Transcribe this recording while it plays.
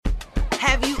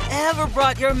Have you ever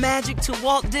brought your magic to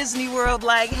Walt Disney World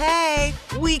like, hey,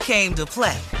 we came to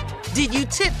play? Did you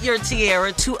tip your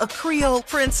tiara to a Creole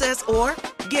princess or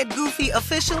get goofy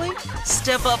officially?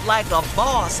 Step up like a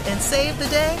boss and save the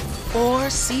day? Or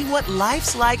see what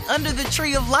life's like under the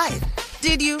tree of life?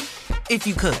 Did you? If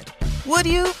you could. Would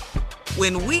you?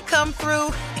 When we come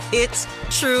through, it's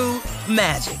true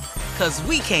magic. 'Cause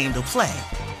we came to play.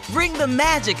 Bring the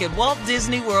magic at Walt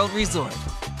Disney World Resort.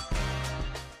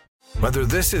 Whether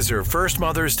this is her first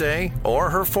Mother's Day or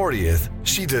her 40th,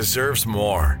 she deserves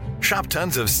more. Shop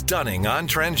tons of stunning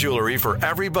on-trend jewelry for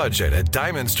every budget at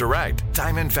Diamonds Direct.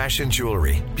 Diamond fashion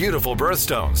jewelry, beautiful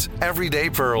birthstones,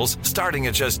 everyday pearls starting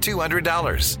at just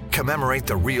 $200. Commemorate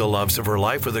the real loves of her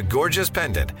life with a gorgeous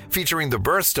pendant featuring the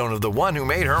birthstone of the one who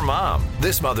made her mom.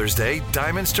 This Mother's Day,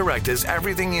 Diamonds Direct is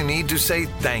everything you need to say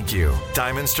thank you.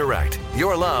 Diamonds Direct,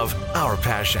 your love, our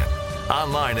passion.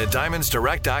 Online at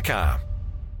diamondsdirect.com.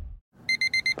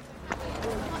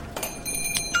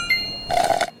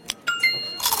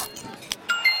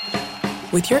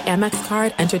 With your Amex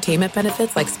card, entertainment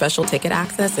benefits like special ticket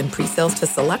access and pre-sales to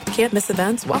select can't-miss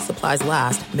events while supplies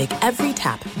last make every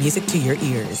tap music to your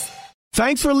ears.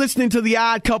 Thanks for listening to the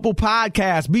Odd Couple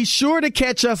podcast. Be sure to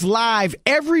catch us live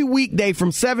every weekday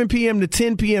from 7 p.m. to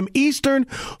 10 p.m. Eastern,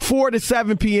 4 to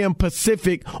 7 p.m.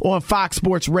 Pacific on Fox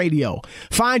Sports Radio.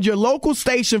 Find your local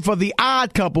station for the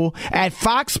Odd Couple at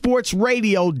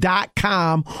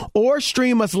foxsportsradio.com or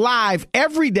stream us live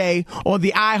every day on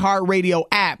the iHeartRadio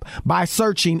app by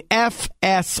searching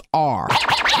FSR. Now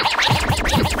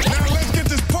let's get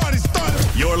this party started.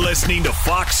 You're listening to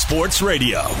Fox Sports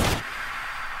Radio.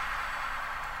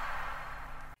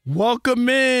 Welcome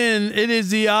in. It is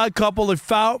the Odd Couple, the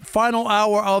final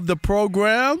hour of the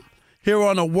program here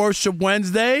on a Worship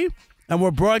Wednesday, and we're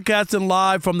broadcasting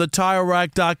live from the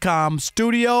TireRack.com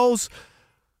studios.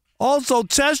 Also,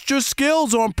 test your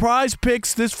skills on Prize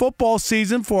Picks this football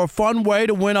season for a fun way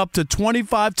to win up to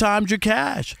 25 times your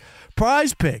cash.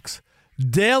 Prize Picks,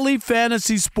 daily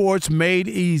fantasy sports made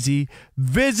easy.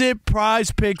 Visit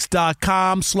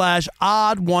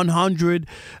prizepicks.com/odd100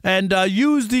 and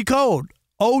use the code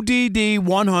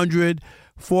ODD100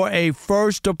 for a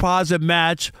first deposit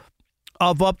match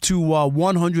of up to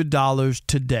 $100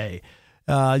 today.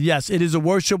 Yes, it is a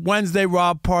Worship Wednesday.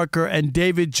 Rob Parker and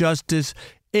David Justice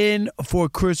in for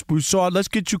Chris Broussard. Let's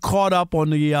get you caught up on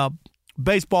the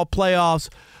baseball playoffs.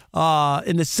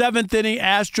 In the seventh inning,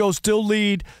 Astros still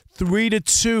lead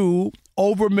 3-2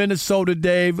 over Minnesota,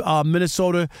 Dave.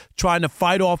 Minnesota trying to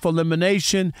fight off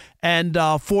elimination and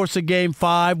force a Game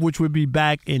 5, which would be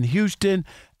back in Houston.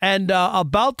 And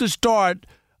about to start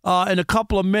in a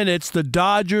couple of minutes, the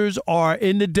Dodgers are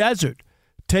in the desert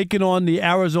taking on the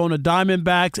Arizona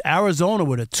Diamondbacks. Arizona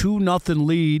with a 2-0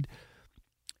 lead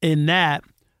in that.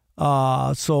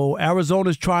 So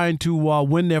Arizona's trying to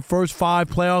win their first 5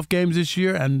 playoff games this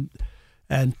year and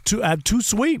have 2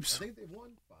 sweeps.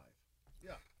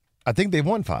 I think they've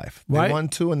won 5. They won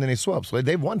 2 and then they swept. So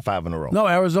they've won 5 in a row. No,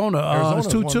 Arizona. It's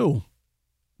 2-2.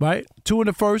 Right? 2 in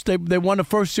the first. They won the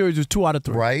first series. It was 2 out of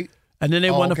 3. Right. And then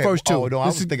they won the first 2. Oh, no, I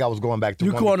think I was going back to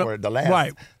one before the last.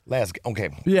 Right. Okay.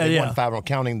 Yeah, they won 5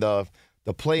 counting the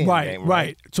play-in game.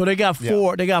 Right. So they got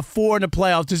 4. Yeah. They got 4 in the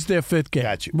playoffs. This is their 5th game.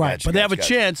 Got you. Right. But they have a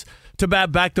chance to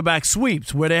back-to-back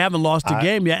sweeps where they haven't lost a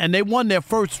game yet, and they won their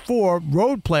first 4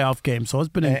 road playoff games, so it's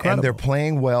been incredible. And they're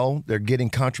playing well. They're getting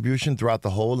contribution throughout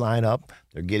the whole lineup.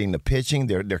 They're getting the pitching.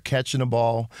 They're catching the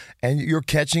ball. And you're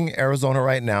catching Arizona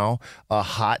right now, a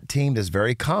hot team that's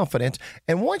very confident.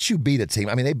 And once you beat a team,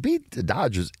 I mean, they beat the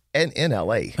Dodgers in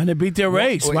L.A. And they beat their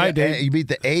ace, right? Yeah, you beat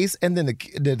the ace, and then the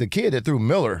kid that threw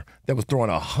Miller that was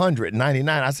throwing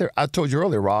 199. I told you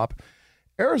earlier, Rob,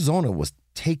 Arizona was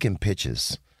taking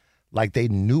pitches like they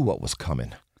knew what was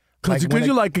coming. Because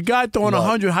you're like a guy throwing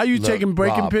 100. How you taking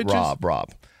breaking pitches?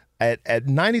 Rob. At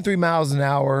 93 miles an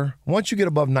hour, once you get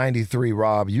above 93,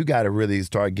 Rob, you got to really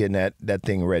start getting that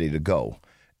thing ready to go.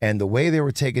 And the way they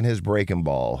were taking his breaking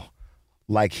ball,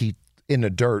 like he in the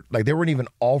dirt, like they weren't even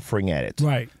offering at it.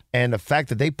 Right. And the fact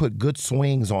that they put good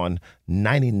swings on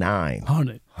 99,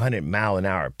 100 mile an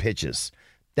hour pitches,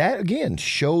 that, again,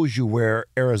 shows you where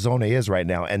Arizona is right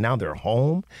now. And now they're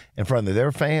home in front of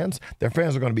their fans. Their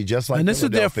fans are going to be just like And this is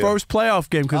their first playoff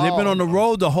game because they've been on the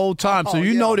road the whole time. So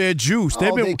you know they're juiced.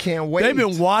 They can't wait. They've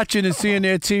been watching and seeing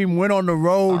their team win on the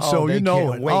road, so you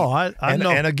know it. Wait. I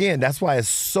know. And, again, that's why it's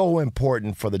so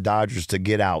important for the Dodgers to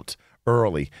get out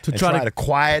early and try to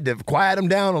quiet them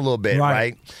down a little bit,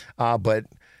 right? But,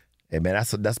 hey, man,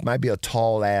 that might be a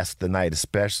tall ask tonight,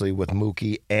 especially with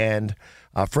Mookie and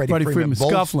Freddie Freeman both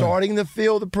scuffling. Starting to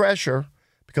feel the pressure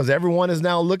because everyone is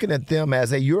now looking at them as,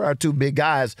 hey, you're our two big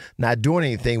guys not doing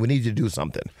anything. We need you to do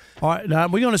something. All right, now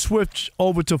we're going to switch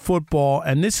over to football,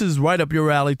 and this is right up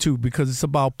your alley, too, because it's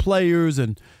about players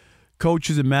and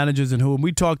coaches and managers and who. And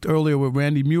we talked earlier with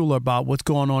Randy Mueller about what's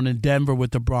going on in Denver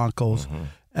with the Broncos. Mm-hmm.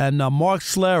 And Mark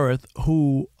Schlereth,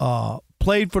 who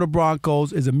played for the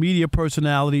Broncos, is a media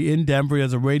personality in Denver. He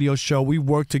has a radio show. We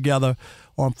worked together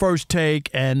on First Take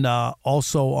and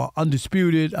also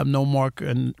Undisputed. I've known Mark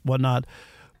and whatnot.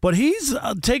 But he's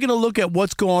taking a look at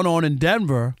what's going on in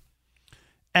Denver,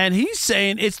 and he's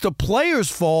saying it's the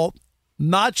players' fault,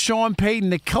 not Sean Payton,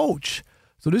 the coach.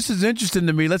 So this is interesting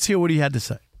to me. Let's hear what he had to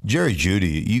say. Jerry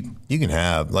Jeudy, you can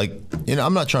have,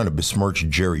 I'm not trying to besmirch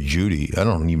Jerry Jeudy. I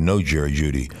don't even know Jerry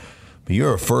Jeudy. But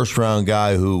you're a first-round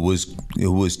guy who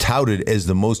was touted as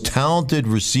the most talented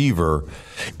receiver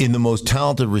in the most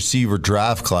talented receiver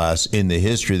draft class in the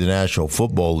history of the National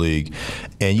Football League,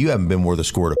 and you haven't been worth a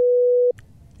score to.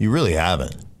 You really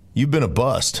haven't. You've been a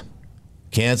bust.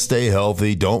 Can't stay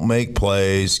healthy, don't make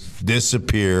plays,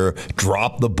 disappear,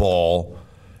 drop the ball.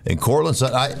 And Cortland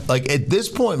said, at this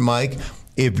point, Mike,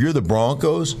 if you're the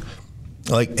Broncos,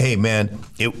 hey, man,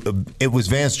 it was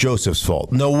Vance Joseph's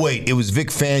fault. No, wait, it was Vic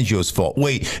Fangio's fault.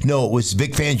 Wait, no, it was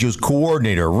Vic Fangio's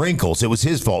coordinator, Wrinkles. It was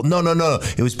his fault. No.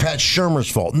 It was Pat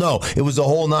Shurmur's fault. No, it was the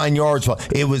whole 9 yards fault.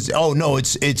 It was,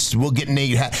 we'll get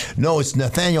Nate. No, it's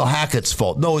Nathaniel Hackett's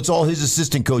fault. No, it's all his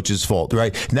assistant coach's fault,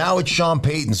 right? Now it's Sean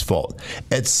Payton's fault.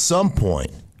 At some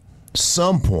point,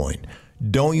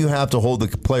 don't you have to hold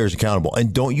the players accountable?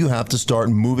 And don't you have to start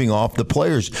moving off the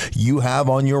players you have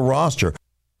on your roster?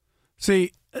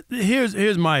 See,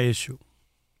 here's my issue,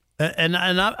 and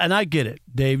I get it,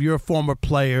 Dave. You're a former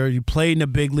player. You played in the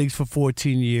big leagues for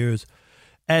 14 years,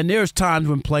 and there's times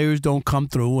when players don't come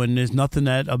through, and there's nothing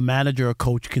that a manager or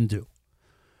coach can do.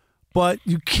 But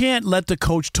you can't let the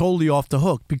coach totally off the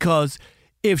hook, because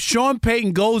if Sean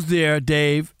Payton goes there,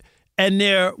 Dave, and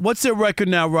what's their record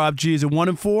now, Rob G? Is it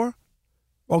 1-4?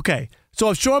 Okay. So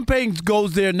if Sean Payton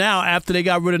goes there now after they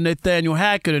got rid of Nathaniel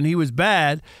Hackett and he was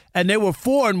bad, and they were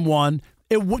 4-1,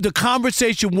 the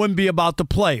conversation wouldn't be about the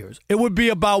players. It would be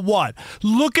about what?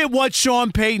 Look at what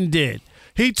Sean Payton did.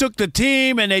 He took the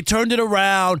team and they turned it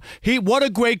around. What a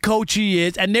great coach he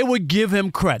is, and they would give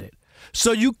him credit.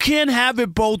 So you can't have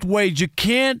it both ways. You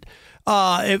can't.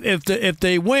 If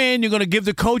they win, you're going to give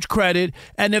the coach credit,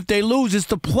 and if they lose, it's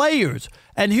the players.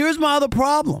 And here's my other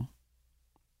problem.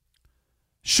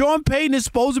 Sean Payton is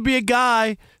supposed to be a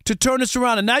guy to turn this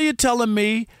around. And now you're telling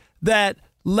me that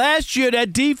last year,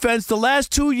 that defense, the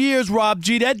last 2 years, Rob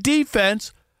G., that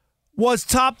defense was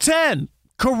top 10.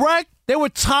 Correct? They were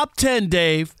top 10,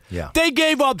 Dave. Yeah. They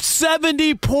gave up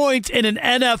 70 points in an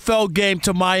NFL game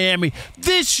to Miami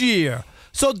this year.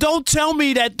 So don't tell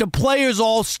me that the players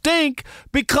all stink,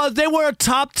 because they were a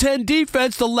top 10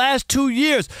 defense the last 2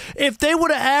 years. If they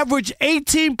would have averaged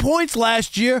 18 points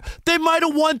last year, they might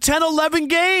have won 10, 11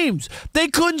 games. They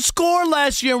couldn't score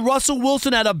last year, and Russell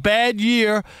Wilson had a bad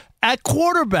year at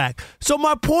quarterback. So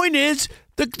my point is,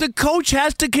 the coach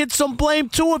has to get some blame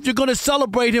too if you're going to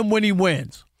celebrate him when he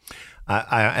wins.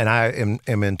 I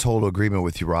am in total agreement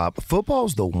with you, Rob.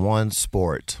 Football's the one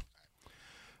sport,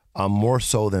 more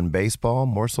so than baseball,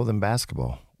 more so than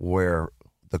basketball, where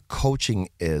the coaching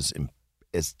is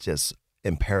just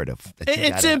imperative.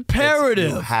 It's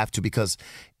imperative. You have to, because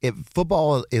if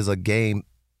football is a game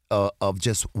of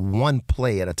just one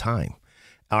play at a time.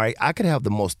 All right, I could have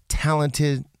the most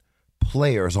talented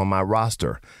players on my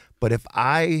roster, but if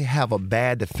I have a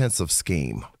bad defensive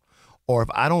scheme, or if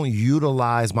I don't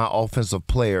utilize my offensive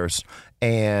players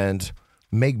and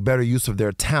make better use of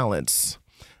their talents,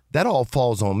 that all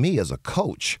falls on me as a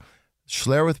coach.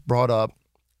 Schlereth brought up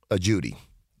a Jeudy.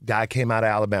 Guy came out of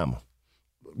Alabama.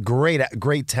 Great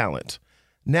talent.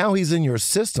 Now he's in your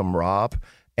system, Rob,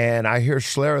 and I hear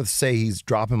Schlereth say he's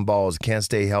dropping balls, can't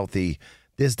stay healthy,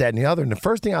 this, that, and the other. And the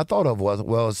first thing I thought of was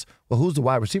well, who's the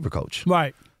wide receiver coach?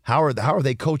 Right. How are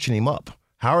they coaching him up?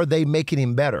 How are they making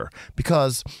him better?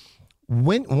 Because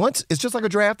once it's just like a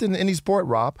draft in any sport,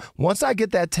 Rob. Once I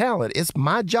get that talent, it's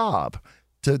my job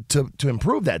to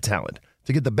improve that talent,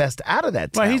 to get the best out of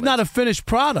that talent. Right, he's not a finished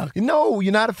product. No,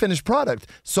 you're not a finished product.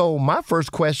 So my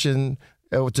first question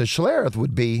to Schlereth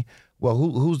would be, well,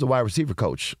 who's the wide receiver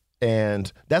coach?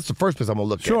 And that's the first place I'm going to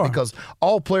look at, because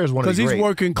all players want to be great. Because he's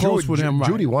working close with him, right?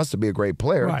 Jeudy wants to be a great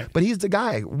player, right, but he's the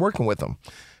guy working with him.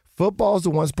 Football's the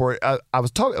one sport. I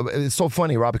was talking. It's so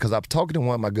funny, Rob, because I was talking to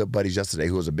one of my good buddies yesterday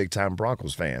who was a big-time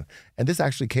Broncos fan, and this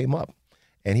actually came up.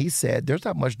 And he said there's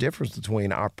not much difference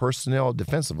between our personnel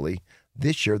defensively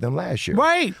this year than last year.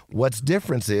 Right. What's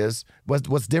different is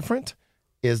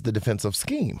the defensive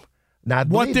scheme. Now,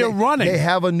 what they're running. They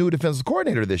have a new defensive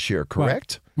coordinator this year,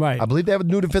 correct? Right. I believe they have a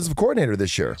new defensive coordinator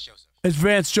this year. It's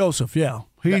Vance Joseph, yeah.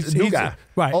 He's new guy.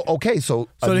 Right. Oh, okay, so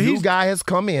a new guy has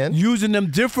come in. Using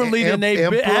them differently than they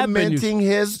have been implementing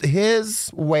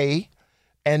his way,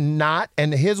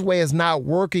 and his way is not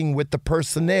working with the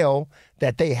personnel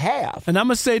that they have. And I'm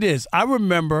going to say this. I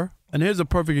remember, and here's a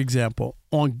perfect example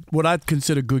on what I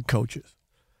consider good coaches.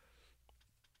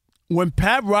 When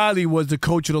Pat Riley was the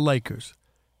coach of the Lakers,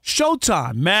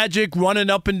 Showtime, Magic running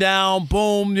up and down,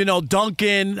 boom,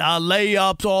 dunking,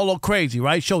 layups, all crazy,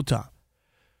 right? Showtime.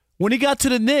 When he got to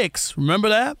the Knicks, remember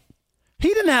that? He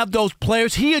didn't have those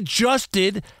players. He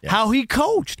adjusted how he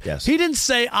coached. Yes. He didn't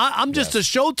say, I'm just a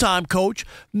Showtime coach.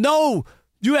 No,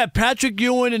 you had Patrick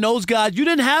Ewing and those guys. You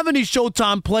didn't have any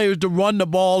Showtime players to run the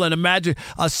ball and imagine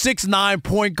a 6'9"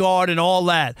 point guard and all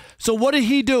that. So what did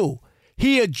he do?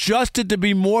 He adjusted to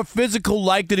be more physical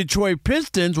like the Detroit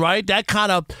Pistons, right? That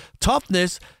kind of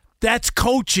toughness, that's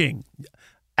coaching.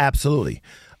 Absolutely.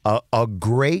 A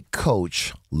great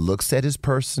coach looks at his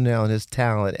personnel and his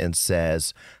talent and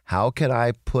says, how can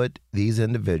I put these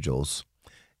individuals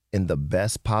in the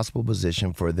best possible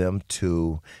position for them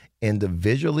to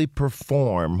individually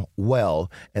perform well,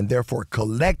 and therefore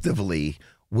collectively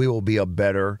we will be a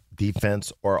better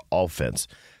defense or offense.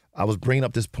 I was bringing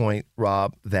up this point,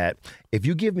 Rob, that if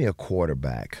you give me a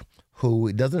quarterback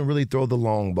who doesn't really throw the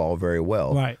long ball very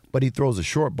well, right, but he throws a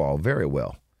short ball very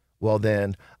well, well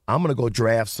then I'm going to go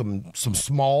draft some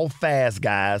small, fast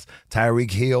guys,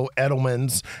 Tyreek Hill,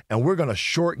 Edelmans, and we're going to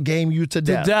short game you to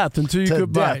death. To death until you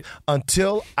could bite.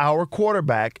 Until our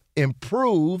quarterback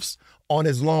improves on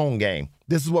his long game.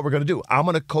 This is what we're going to do. I'm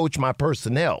going to coach my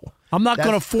personnel. I'm not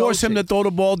going to force him to throw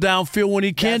the ball downfield when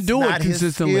he can't do it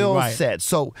consistently. His skill right. set.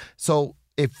 So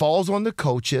it falls on the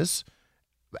coaches,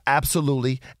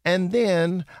 absolutely. And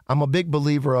then I'm a big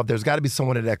believer of there's got to be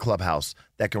someone in that clubhouse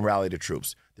that can rally the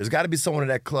troops. There's got to be someone in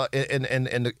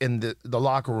that in the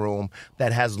locker room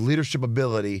that has leadership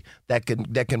ability that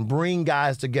can bring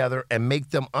guys together and make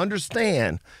them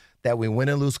understand that we win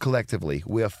and lose collectively.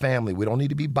 We're a family. We don't need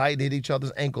to be biting at each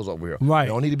other's ankles over here. Right. We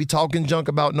don't need to be talking junk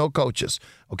about no coaches.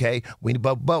 Okay.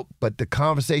 But the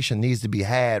conversation needs to be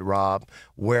had, Rob,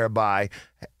 whereby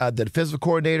the defensive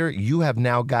coordinator, you have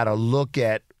now got to look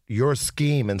at your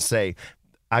scheme and say,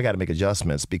 I got to make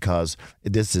adjustments because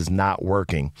this is not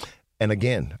working. And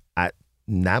again,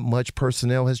 not much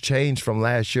personnel has changed from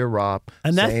last year, Rob.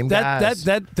 And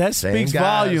that speaks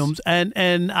volumes.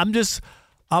 And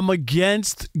I'm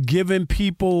against giving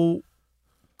people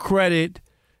credit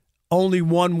only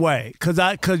one way,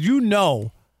 because you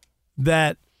know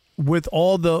that with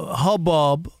all the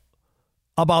hubbub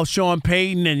about Sean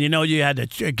Payton, and you had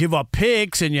to give up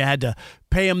picks and you had to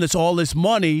pay him all this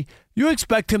money, you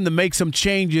expect him to make some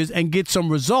changes and get some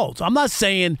results. I'm not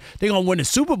saying they're going to win the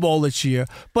Super Bowl this year,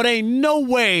 but ain't no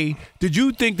way did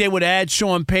you think they would add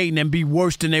Sean Payton and be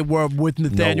worse than they were with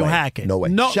Nathaniel Hackett. No way.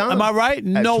 No, am I right?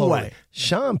 No way.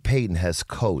 Sean Payton has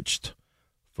coached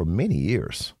for many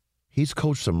years. He's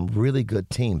coached some really good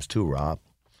teams too, Rob.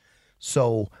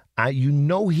 So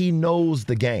he knows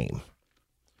the game.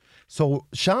 So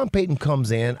Sean Payton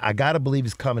comes in. I got to believe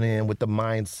he's coming in with the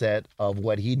mindset of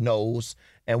what he knows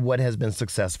and what has been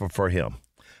successful for him.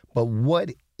 But what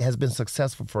has been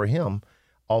successful for him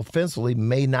offensively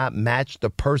may not match the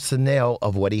personnel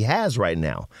of what he has right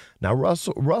now. Now,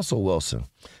 Russell Wilson,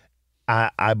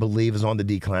 I believe, is on the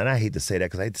decline. I hate to say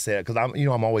that because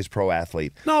I'm always pro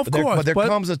athlete. No, of course. But there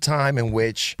comes a time in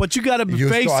which But you got to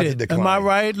face it. Am I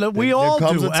right? We all do.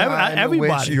 There comes a time in which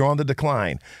everybody. you're on the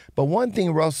decline. But one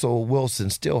thing Russell Wilson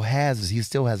still has is he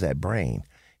still has that brain.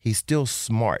 He's still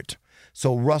smart.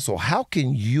 So, Russell, how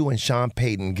can you and Sean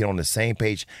Payton get on the same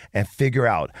page and figure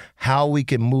out how we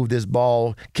can move this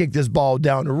ball, kick this ball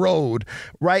down the road,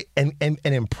 right, and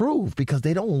improve? Because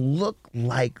they don't look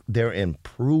like they're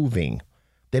improving.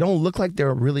 They don't look like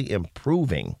they're really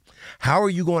improving. How are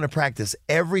you going to practice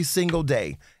every single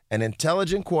day? An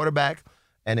intelligent quarterback,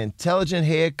 an intelligent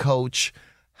head coach.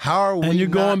 How are we? And you're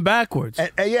going backwards.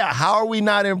 Yeah, how are we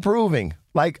not improving?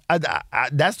 Like,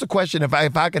 that's the question. If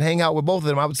I could hang out with both of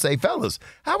them, I would say, fellas,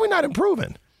 how are we not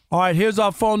improving? All right, here's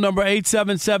our phone number,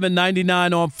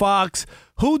 877-99 on Fox.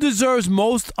 Who deserves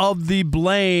most of the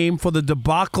blame for the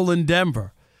debacle in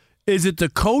Denver? Is it the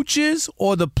coaches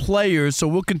or the players? So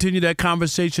we'll continue that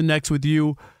conversation next with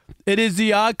you. It is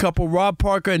the Odd Couple, Rob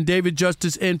Parker and David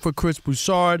Justice in for Chris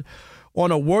Broussard on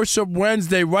a Worship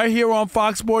Wednesday right here on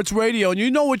Fox Sports Radio. And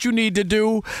you know what you need to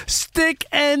do. Stick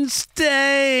and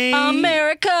stay.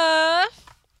 America.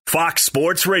 Fox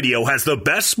Sports Radio has the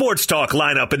best sports talk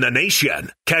lineup in the nation.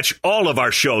 Catch all of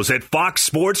our shows at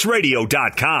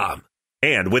foxsportsradio.com.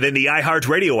 And within the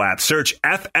iHeartRadio app, search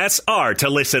FSR to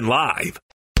listen live.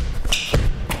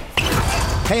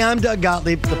 Hey, I'm Doug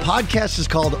Gottlieb. The podcast is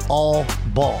called All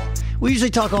Ball. We usually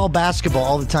talk all basketball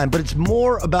all the time, but it's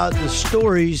more about the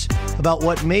stories about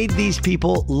what made these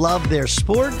people love their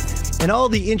sport and all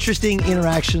the interesting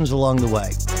interactions along the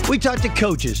way. We talk to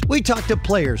coaches. We talk to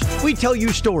players. We tell you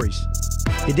stories.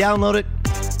 You download it.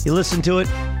 You listen to it.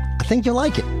 I think you'll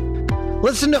like it.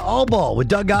 Listen to All Ball with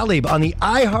Doug Gottlieb on the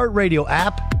iHeartRadio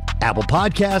app, Apple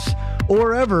Podcasts, or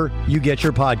wherever you get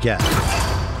your podcasts.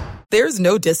 There's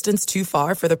no distance too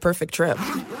far for the perfect trip.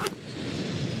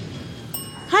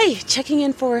 Hi, checking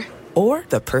in for... Or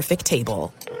the perfect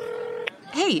table.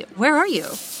 Hey, where are you?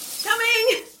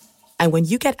 Coming! And when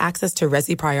you get access to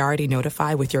Resi Priority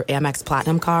Notify with your Amex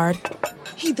Platinum card...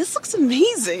 Hey, this looks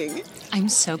amazing. I'm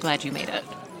so glad you made it.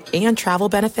 And travel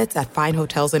benefits at fine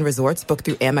hotels and resorts booked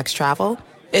through Amex Travel,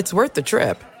 it's worth the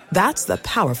trip. That's the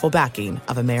powerful backing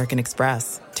of American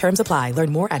Express. Terms apply.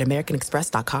 Learn more at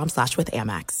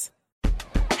americanexpress.com/withAmex.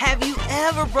 Have you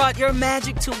ever brought your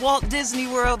magic to Walt Disney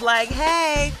World like,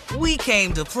 hey, we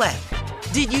came to play?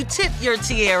 Did you tip your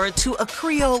tiara to a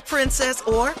Creole princess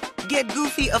or get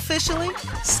goofy officially?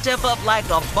 Step up like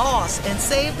a boss and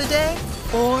save the day?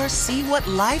 Or see what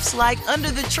life's like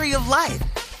under the tree of life?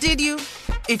 Did you?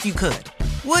 If you could.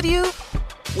 Would you?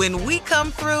 When we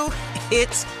come through,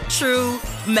 it's true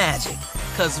magic.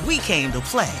 'Cause we came to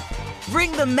play.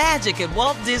 Bring the magic at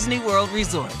Walt Disney World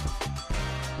Resort.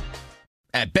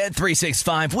 At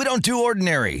Bet365, we don't do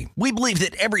ordinary. We believe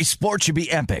that every sport should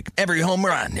be epic. Every home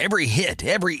run, every hit,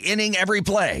 every inning, every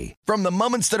play. From the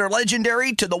moments that are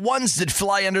legendary to the ones that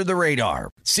fly under the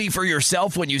radar. See for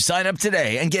yourself when you sign up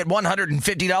today and get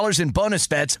 $150 in bonus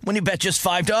bets when you bet just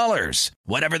 $5.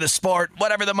 Whatever the sport,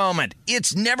 whatever the moment,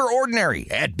 it's never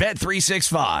ordinary at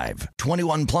Bet365.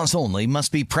 21 plus only.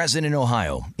 Must be present in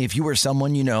Ohio. If you or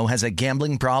someone you know has a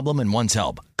gambling problem and wants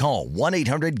help, call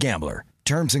 1-800-GAMBLER.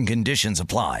 Terms and conditions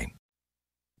apply.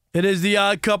 It is the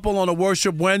Odd Couple on a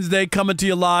Worship Wednesday, coming to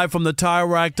you live from the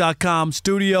TireRack.com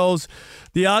studios.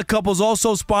 The Odd Couple is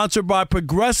also sponsored by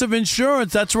Progressive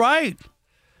Insurance. That's right.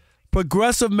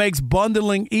 Progressive makes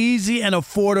bundling easy and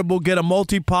affordable. Get a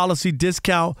multi-policy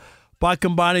discount by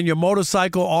combining your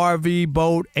motorcycle, RV,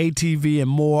 boat, ATV,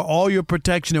 and more. All your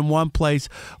protection in one place.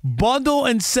 Bundle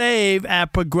and save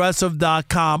at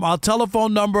Progressive.com. Our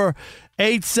telephone number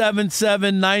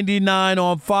 877-99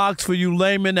 on Fox. For you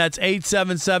laymen, that's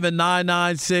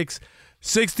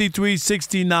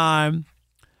 877-996-6369.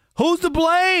 Who's to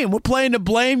blame? We're playing the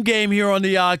blame game here on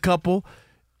the Odd Couple.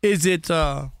 Is it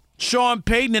Sean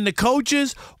Payton and the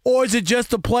coaches, or is it just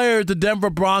the players, the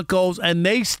Denver Broncos, and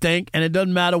they stink, and it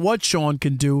doesn't matter what Sean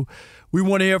can do? We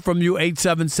want to hear from you,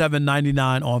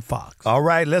 877-99 on Fox. All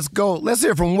right, let's go. Let's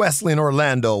hear from Wesley in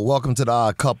Orlando. Welcome to the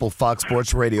Odd Couple, Fox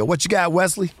Sports Radio. What you got,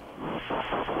 Wesley?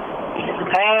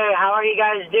 Hey, how are you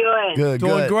guys doing?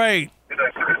 Doing great.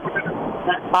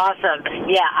 Awesome.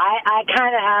 Yeah, I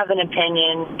kind of have an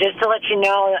opinion. Just to let you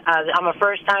know, I'm a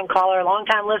first-time caller,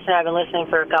 long-time listener. I've been listening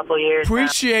for a couple of years.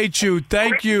 Appreciate you.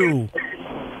 Thank you.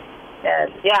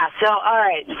 Yeah, so, all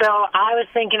right. So I was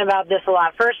thinking about this a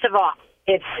lot. First of all,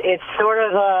 it's sort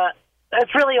of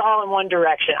it's really all in one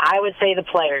direction. I would say the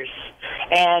players.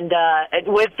 And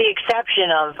with the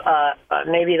exception of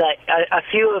maybe like a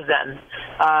few of them,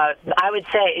 I would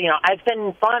say, it's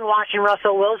been fun watching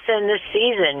Russell Wilson this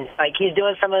season. Like, he's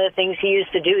doing some of the things he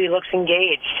used to do. He looks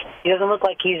engaged. He doesn't look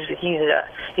like he's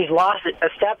lost a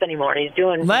step anymore. He's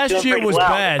doing last year was well.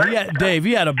 bad. Dave,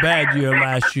 he had a bad year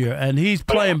last year, and he's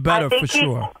playing better for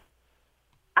sure.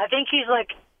 I think he's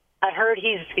like, I heard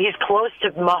he's close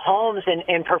to Mahomes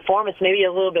in performance, maybe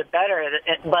a little bit better.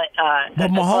 But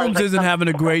Mahomes isn't having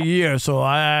a great year, so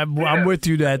I'm with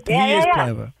you that he is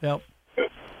playing better. Yep.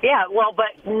 Yeah, well,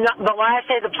 but when I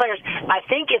say the players, I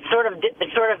think it's sort of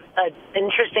an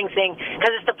interesting thing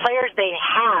because it's the players they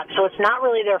have, so it's not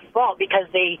really their fault because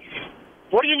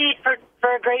what do you need for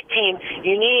a great team?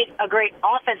 You need a great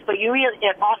offense, but you need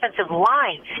an offensive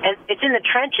line, and it's in the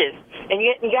trenches. And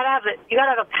you gotta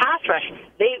have a pass rush.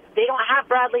 They don't have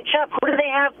Bradley Chubb. Who do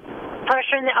they have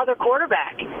pressuring the other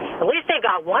quarterback? At least they've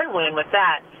got one win with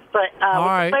that. But all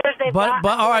right, with the players they've got,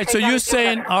 all right. So you're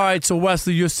saying, all right. So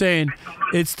Wesley, you're saying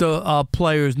it's the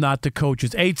players, not the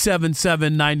coaches.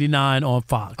 877-99 on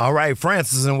Fox. All right,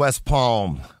 Francis in West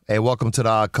Palm. Hey, welcome to the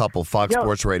Odd Couple, Fox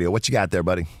Sports Radio. What you got there,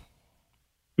 buddy?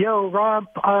 Yo, Rob,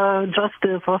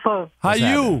 Justice, what's up? How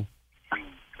you?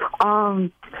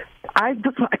 Can I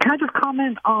just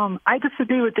comment? I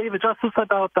disagree with David Justice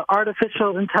about the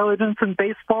artificial intelligence in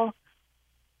baseball.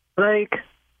 Like,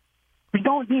 we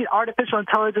don't need artificial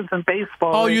intelligence in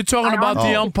baseball. Oh, you're talking about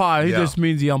the umpire. He just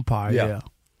means the umpire. Yeah.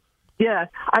 Yeah,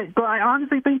 but I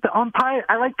honestly think the umpire.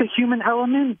 I like the human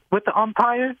element with the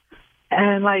umpire,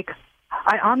 and I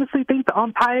honestly think the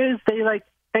umpires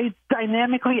they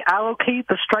dynamically allocate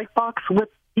the strike box with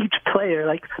each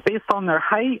player, based on their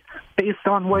height, based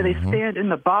on where they stand in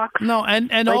the box. No,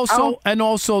 and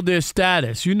also their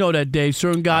status. You know that, Dave.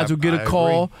 Certain guys will get a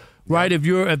call. Agree. Right,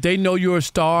 if they know you're a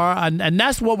star, and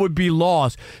that's what would be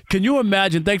lost. Can you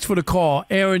imagine? Thanks for the call,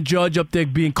 Aaron Judge up there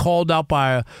being called out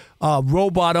by a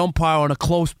robot umpire on a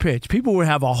close pitch. People would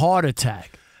have a heart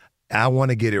attack. I want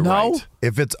to get it right.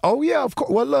 If it's, of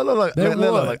course. Well,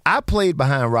 look. I played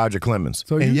behind Roger Clemens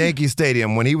in Yankee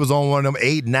Stadium when he was on one of them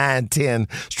 8, 9, 10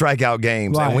 strikeout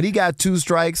games. Right. And when he got 2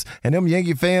 strikes and them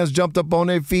Yankee fans jumped up on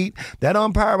their feet, that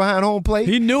umpire behind home plate,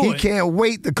 he can't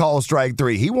wait to call strike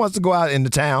 3. He wants to go out into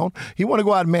town. He want to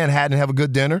go out in Manhattan and have a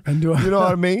good dinner. You know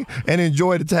what I mean? And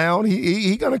enjoy the town.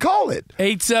 He going to call it.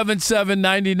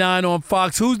 877-99 on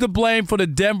Fox. Who's to blame for the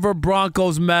Denver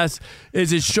Broncos mess?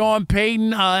 Is it Sean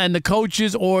Payton and the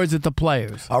coaches, or is it the players?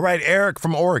 All right, Eric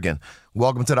from Oregon.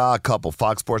 Welcome to the Odd Couple,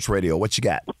 Fox Sports Radio. What you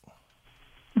got?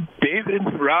 David,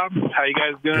 Rob, how you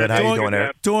guys doing? Good. How you doing,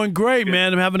 Eric? Doing great,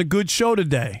 man. I'm having a good show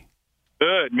today.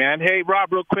 Good, man. Hey,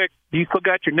 Rob, real quick, do you still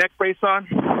got your neck brace on?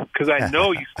 Because I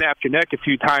know you snapped your neck a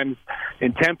few times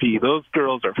in Tempe. Those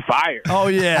girls are fire. Oh,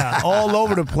 yeah, all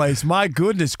over the place. My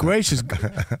goodness gracious.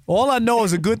 All I know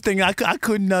is a good thing I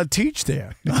couldn't teach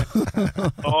there.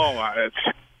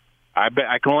 I bet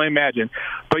I can only imagine.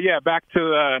 But yeah, back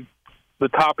to the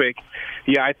topic.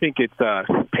 Yeah, I think it's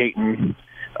Payton.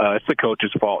 It's the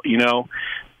coach's fault. You know,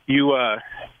 you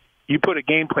put a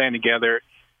game plan together,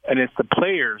 and it's the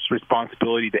players'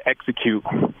 responsibility to execute.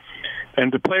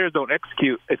 And if the players don't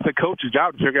execute, it's the coach's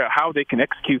job to figure out how they can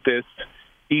execute this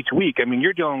each week. I mean,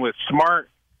 you're dealing with smart,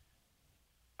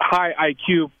 high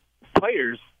IQ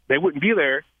players. They wouldn't be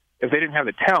there if they didn't have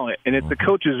the talent, and it's the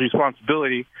coach's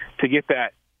responsibility to get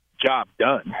that job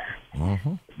done.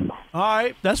 Mm-hmm. All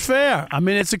right, that's fair. I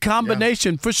mean, it's a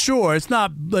combination for sure. It's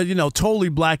not totally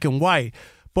black and white.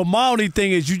 But my only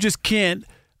thing is you just can't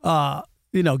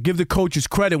give the coaches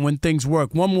credit when things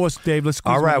work. One more, Dave. Let's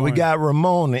go. All right, we got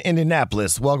Ramon in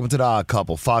Indianapolis. Welcome to the Odd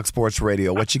Couple, Fox Sports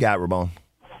Radio. What you got, Ramon?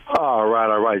 All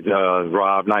right,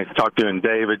 Rob. Nice to talk to you. And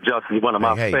David, Justin, one of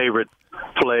my favorite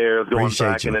players going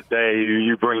back in the day.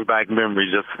 You bring back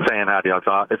memories just saying how they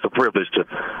are. It's a privilege to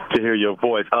hear your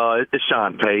voice. It's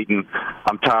Sean Payton.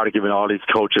 I'm tired of giving all these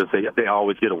coaches, they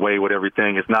always get away with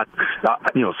everything. It's not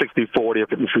 60-40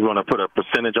 if you want to put a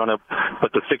percentage on it,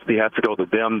 but the 60 has to go to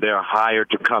them. They're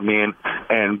hired to come in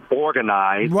and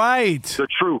organize the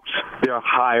troops. They're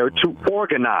hired to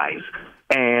organize.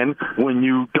 And when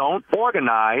you don't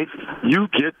organize, you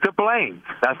get the blame.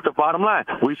 That's the bottom line.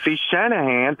 We see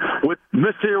Shanahan with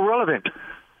Mr. Irrelevant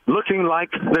looking like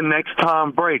the next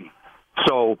Tom Brady.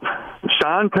 So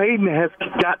Sean Payton has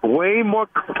got way more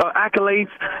accolades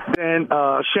than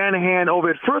Shanahan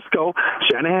over at Frisco.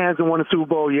 Shanahan hasn't won a Super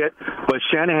Bowl yet, but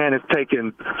Shanahan has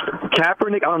taken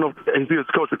Kaepernick. I don't know if he was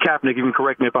coach with Kaepernick. You can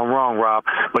correct me if I'm wrong, Rob.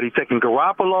 But he's taken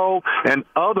Garoppolo and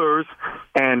others,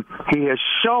 and he has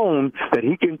shown that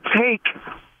he can take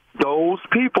those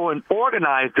people and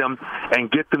organize them and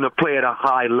get them to play at a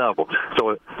high level.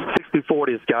 So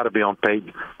 60-40 has got to be on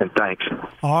Payton, and thanks.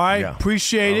 All right,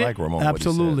 appreciate it. I like Ramon,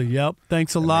 absolutely, yep.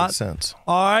 Thanks a lot. Makes sense.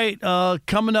 All right,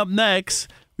 coming up next,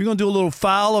 we're going to do a little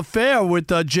foul affair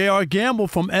with J.R. Gamble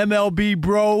from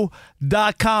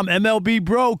MLBBro.com. MLB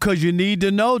Bro, because you need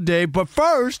to know, Dave. But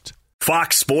first...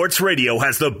 Fox Sports Radio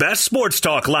has the best sports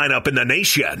talk lineup in the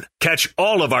nation. Catch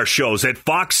all of our shows at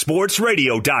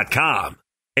foxsportsradio.com.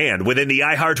 And within the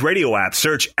iHeartRadio app,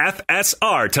 search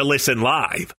FSR to listen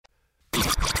live.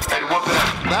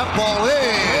 That ball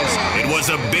is. It was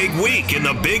a big week in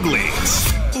the big leagues.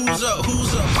 Who's up?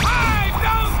 I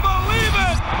don't believe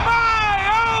it!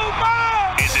 My, oh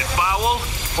my! Is it foul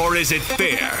or is it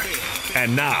fair?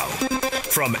 And now,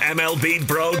 from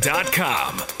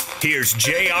MLBBro.com, here's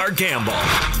J.R. Gamble.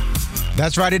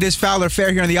 That's right. It is Foul or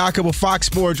Fair here on the Odd Couple Fox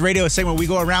Sports Radio, a segment where we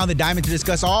go around the diamond to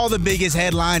discuss all the biggest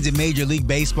headlines in Major League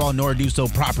Baseball, nor do so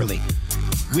properly.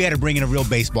 We had to bring in a real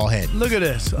baseball head. Look at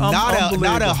this.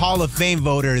 Not a Hall of Fame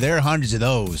voter. There are hundreds of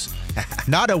those.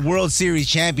 Not a World Series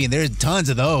champion. There's tons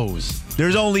of those.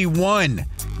 There's only one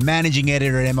managing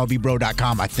editor at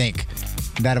MLBBro.com, I think.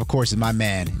 And that, of course, is my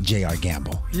man, J.R.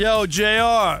 Gamble. Yo,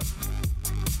 J.R.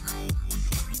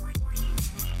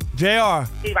 J.R.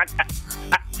 Steve,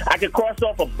 I could cross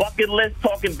off a bucket list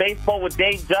talking baseball with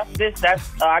Dave Justice. That's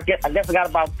I guess I got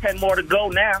about 10 more to go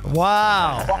now.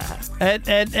 Wow.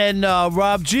 And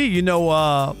Rob G,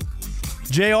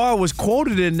 JR was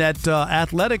quoted in that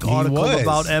Athletic article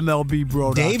about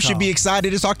MLBBro.com. Dave should be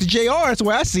excited to talk to JR. That's the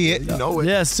way I see it. You know it.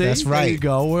 Yeah, see? That's right. There you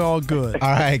go. We're all good. All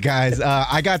right, guys.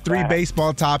 I got 3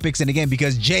 baseball topics. And again,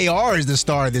 because JR is the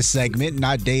star of this segment,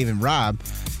 not Dave and Rob,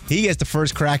 he gets the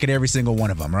first crack at every single one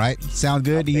of them, right? Sound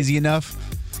good? Easy enough?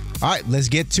 All right, let's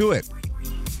get to it.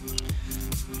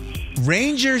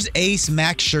 Rangers ace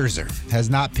Max Scherzer has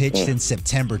not pitched since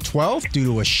September 12th due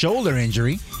to a shoulder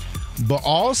injury, but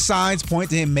all signs point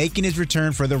to him making his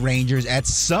return for the Rangers at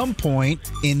some point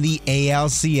in the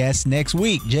ALCS next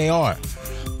week. JR,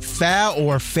 foul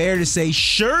or fair to say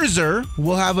Scherzer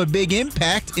will have a big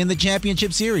impact in the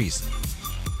championship series?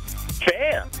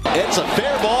 Fair. It's a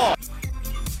fair ball.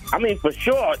 I mean, for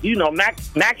sure,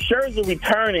 Max Scherzer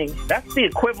returning, that's the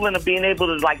equivalent of being able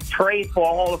to, trade for a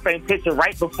Hall of Fame pitcher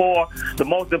right before the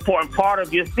most important part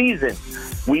of your season.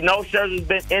 We know Scherzer's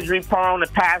been injury-prone the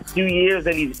past few years,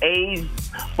 and he's aged.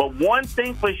 But one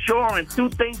thing for sure and 2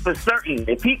 things for certain,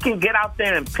 if he can get out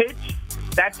there and pitch,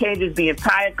 that changes the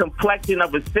entire complexion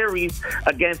of a series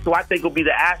against who I think will be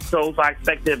the Astros. I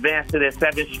expect to advance to their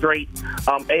 7th straight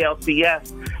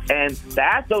ALCS. And the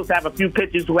Astros have a few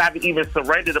pitchers who haven't even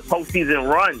surrendered a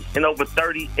postseason run in over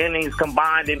 30 innings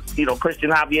combined, in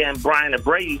Christian Javier and Brian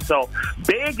Abreu. So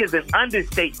big is an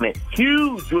understatement.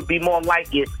 Huge would be more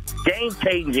like it.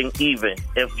 Game-changing even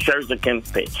if Scherzer can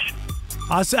pitch.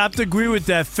 I have to agree with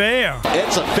that. Fair.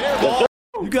 It's a fair ball.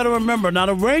 You got to remember, now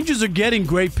the Rangers are getting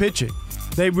great pitching.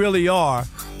 They really are.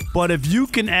 But if you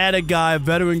can add a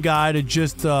veteran guy to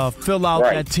just fill out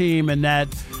that team and that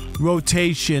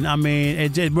rotation, I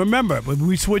mean, remember,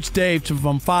 we switched Dave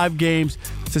from 5 games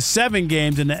to 7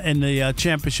 games in the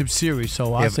championship series.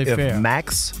 So I say fair. If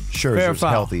Max Scherzer's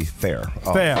healthy, fair.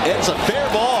 Oh. Fair. It's a fair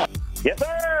ball. Yes,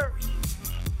 sir.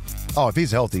 Oh, if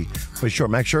he's healthy, for sure.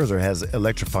 Max Scherzer has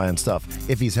electrifying stuff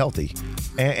if he's healthy.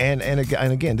 And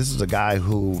again, this is a guy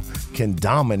who can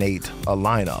dominate a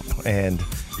lineup. And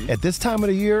at this time of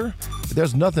the year,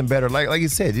 there's nothing better. Like you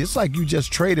said, it's like you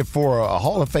just traded for a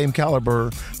Hall of Fame caliber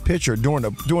pitcher doing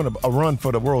a run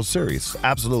for the World Series.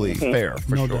 Absolutely fair,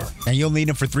 for sure. Doubt. And you'll need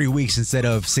him for 3 weeks instead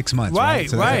of 6 months. Right.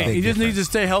 So He just needs to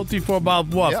stay healthy for about,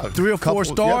 3 or 4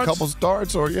 starts? Yeah, a couple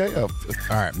starts or All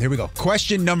right, here we go.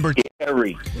 Question number 2.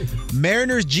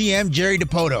 Mariners GM Jerry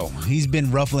Dipoto. He's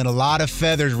been ruffling a lot of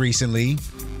feathers recently.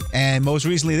 And most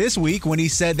recently this week when he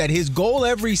said that his goal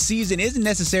every season isn't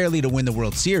necessarily to win the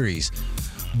World Series,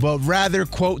 but rather,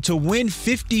 quote, to win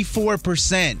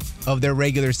 54% of their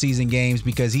regular season games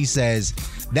because he says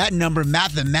that number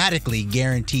mathematically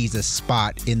guarantees a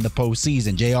spot in the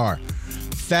postseason. JR,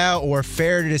 foul or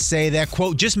fair to say that,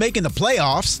 quote, just making the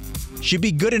playoffs should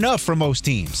be good enough for most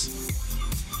teams?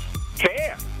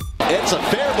 Fair. It's a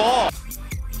fair ball.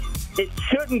 It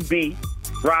shouldn't be,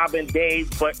 Rob and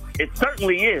Dave, but it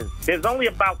certainly is. There's only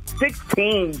about 6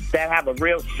 teams that have a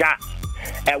real shot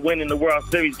at winning the World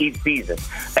Series each season.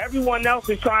 Everyone else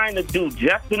is trying to do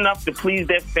just enough to please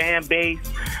their fan base.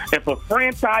 And for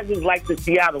franchises like the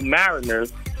Seattle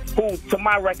Mariners, who, to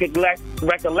my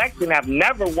recollection, have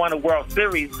never won a World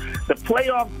Series, the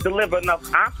playoffs deliver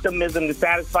enough optimism to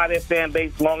satisfy their fan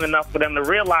base long enough for them to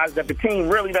realize that the team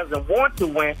really doesn't want to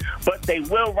win, but they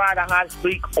will ride a hot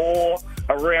streak or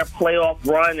a rare playoff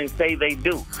run and say they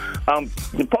do.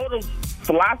 Dipoto's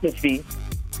philosophy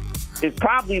is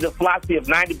probably the philosophy of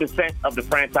 90% of the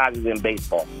franchises in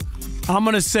baseball. I'm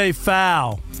going to say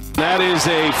foul. That is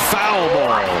a foul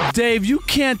ball. Dave, you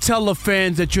can't tell the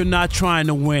fans that you're not trying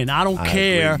to win. I don't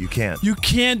care. Agree. You can't. You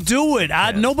can't do it.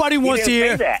 Nobody wants to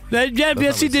hear that.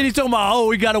 Yes, he did. He's talking about,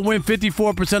 we got to win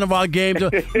 54% of our games.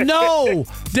 No,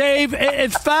 Dave,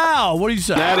 it's foul. What do you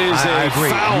say? That is I agree.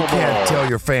 foul You can't ball. tell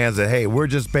your fans that, hey, we're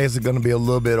just basically going to be a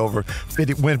little bit over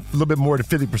 50, win a little bit more than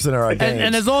 50% of our games.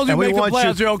 And as long as you make the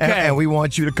playoffs, you're okay. And we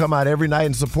want you to come out every night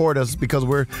and support us because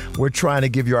we're trying to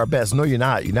give you our best. No, you're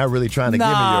not. You're not really trying to give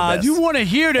me your best. You want to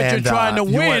hear that you're trying to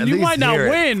win. You might not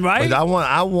win, right? But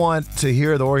I want to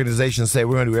hear the organization say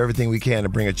we're going to do everything we can to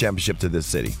bring a championship to this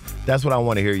city. That's what I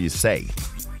want to hear you say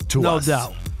to us. No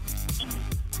doubt.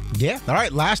 Yeah. All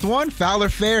right, last one. Foul or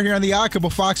fair here on the Odd Couple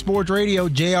Fox Sports Radio.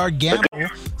 J.R. Gamble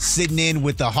sitting in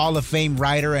with the Hall of Fame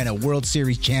writer and a World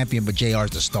Series champion, but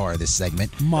J.R.'s the star of this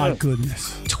segment. My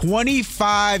goodness.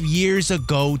 25 years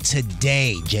ago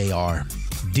today, J.R.,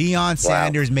 Deion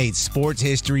Sanders made sports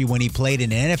history when he played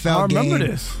in an NFL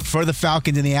game for the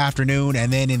Falcons in the afternoon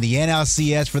and then in the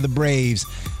NLCS for the Braves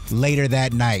later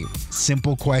that night.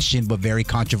 Simple question, but very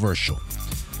controversial.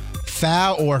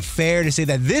 Foul or fair to say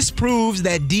that this proves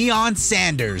that Deion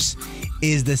Sanders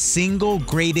is the single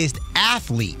greatest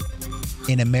athlete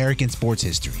in American sports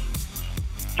history?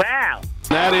 Foul.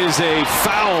 That is a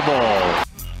foul ball.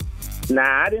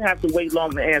 Nah, I didn't have to wait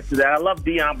long to answer that. I love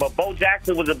Deion, but Bo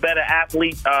Jackson was a better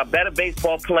athlete, better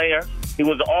baseball player. He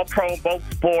was an all-pro in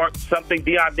both sports, something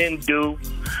Deion didn't do.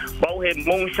 Bo hit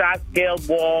moonshots, scaled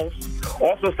walls,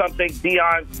 also something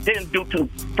Deion didn't do too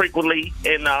frequently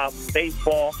in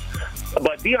baseball.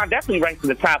 But Deion definitely ranks in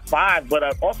the top 5,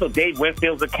 but also Dave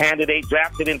Winfield's a candidate,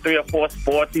 drafted in 3 or 4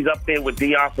 sports. He's up there with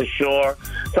Deion for sure.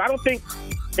 So I don't think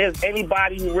there's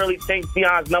anybody who really thinks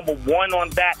Deion's number 1 on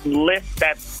that list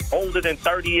that's older than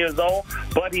 30 years old,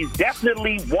 but he's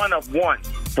definitely one of one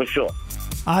for sure.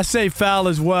 I say foul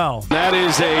as well. That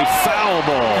is a foul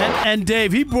ball. And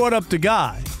Dave, he brought up the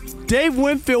guy. Dave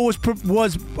Winfield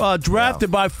was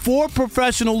drafted by 4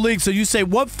 professional leagues. So you say,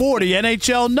 what 40?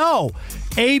 NHL? No.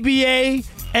 ABA,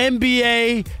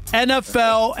 NBA,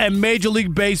 NFL, and Major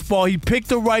League Baseball. He picked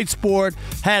the right sport,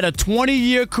 had a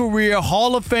 20-year career,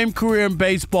 Hall of Fame career in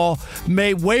baseball,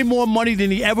 made way more money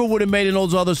than he ever would have made in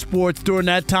those other sports during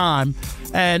that time.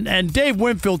 And Dave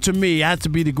Winfield, to me, has to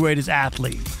be the greatest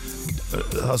athlete.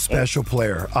 A special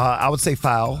player. I would say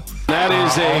foul. That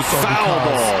is a foul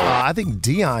ball. I think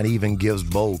Deion even gives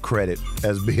Bo credit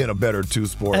as being a better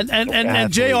two-sport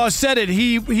and JR said it.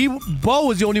 Bo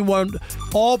was the only one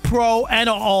All-Pro and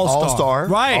an All-Star. All-Star.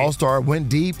 Right. All-Star. Went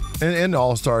deep in the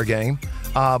All-Star game.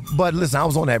 But listen, I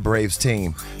was on that Braves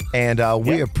team, and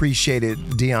we appreciated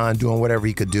Deion doing whatever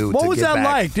he could do. What to was get that back.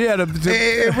 like? Yeah,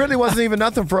 it really wasn't even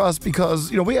nothing for us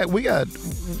because we got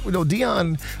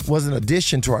Deion was an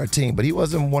addition to our team, but he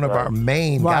wasn't one of our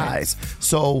main guys.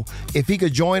 So if he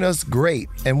could join us, great.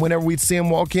 And whenever we'd see him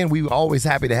walk in, we were always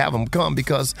happy to have him come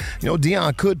because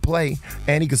Deion could play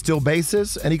and he could steal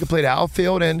bases and he could play the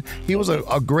outfield, and he was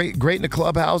a great in the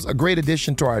clubhouse, a great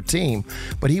addition to our team.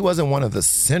 But he wasn't one of the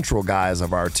central guys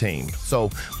of our team.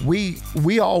 So we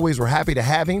always were happy to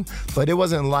have him, but it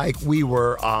wasn't like we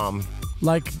were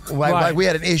like we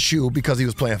had an issue because he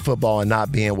was playing football and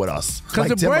not being with us. Like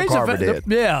the Tim Braves McCarver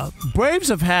did. Braves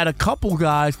have had a couple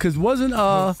guys because wasn't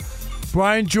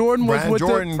Brian Jordan was with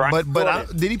Jordan, but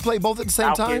did he play both at the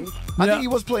same time? I think he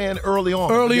was playing early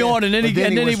on. And then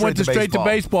he went straight to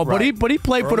baseball. Right. But he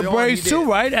played for the Braves too,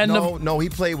 right? And no, he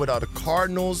played with the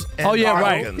Cardinals and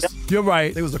Falcons. Right. You're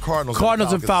right. It was the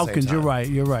Cardinals and Falcons. You're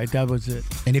right. That was it.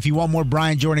 And if you want more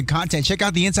Brian Jordan content, check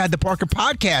out the Inside the Parker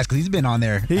podcast because he's been on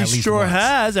there. He sure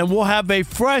has, and we'll have a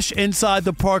fresh Inside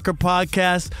the Parker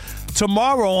podcast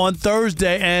tomorrow on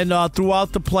Thursday and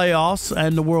throughout the playoffs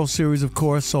and the World Series, of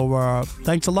course. So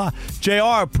thanks a lot.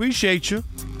 JR, appreciate you.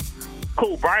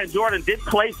 Cool. Brian Jordan did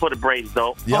play for the Braves,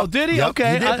 though. Yep. Oh, did he? Yep.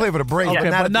 Okay. He did play for the Braves,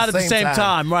 but not at the same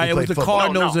time. Right. It was the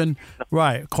Cardinals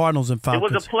Cardinals and Falcons.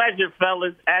 It was a pleasure,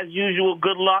 fellas. As usual,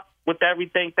 good luck with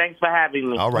everything. Thanks for having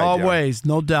me. All right, always,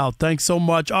 no doubt. Thanks so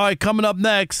much. All right, coming up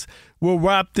next, we'll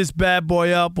wrap this bad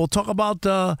boy up. We'll talk about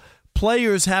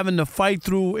players having to fight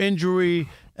through injury,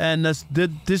 and this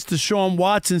Deshaun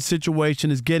Watson situation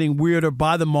is getting weirder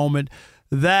by the moment.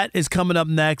 That is coming up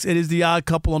next. It is the Odd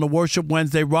Couple on a Worship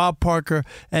Wednesday. Rob Parker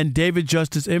and David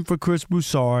Justice in for Chris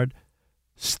Broussard.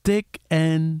 Stick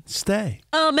and stay.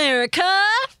 America!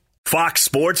 Fox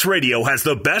Sports Radio has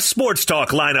the best sports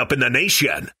talk lineup in the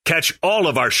nation. Catch all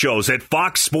of our shows at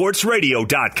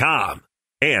foxsportsradio.com.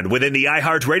 And within the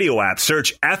iHeartRadio app,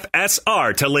 search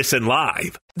FSR to listen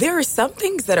live. There are some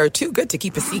things that are too good to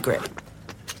keep a secret.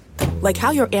 Like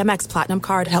how your Amex Platinum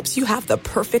card helps you have the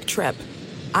perfect trip.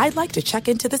 I'd like to check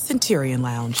into the Centurion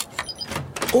Lounge.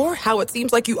 Or how it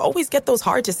seems like you always get those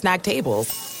hard-to-snag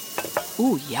tables.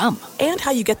 Ooh, yum. And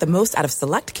how you get the most out of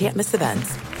select can't-miss events.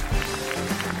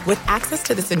 With access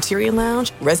to the Centurion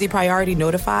Lounge, Resi Priority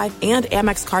Notified, and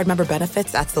Amex card member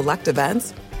benefits at select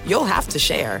events, you'll have to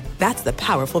share. That's the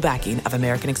powerful backing of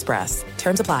American Express.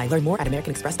 Terms apply. Learn more at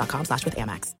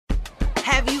americanexpress.com/withAmex.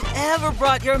 Have you ever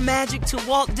brought your magic to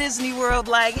Walt Disney World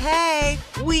like, hey,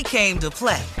 we came to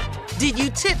play? Did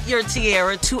you tip your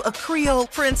tiara to a Creole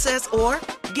princess or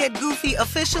get goofy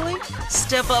officially?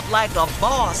 Step up like a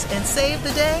boss and save the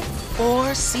day?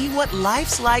 Or see what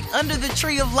life's like under the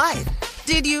tree of life?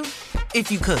 Did you?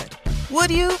 If you could. Would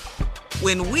you?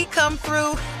 When we come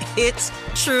through, it's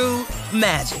true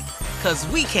magic. 'Cause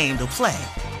we came to play.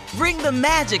 Bring the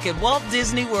magic at Walt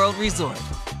Disney World Resort.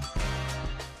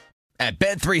 At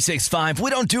Bet365, we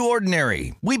don't do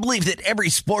ordinary. We believe that every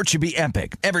sport should be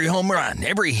epic. Every home run,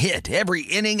 every hit, every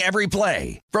inning, every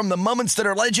play. From the moments that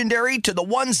are legendary to the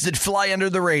ones that fly under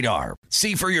the radar.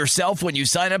 See for yourself when you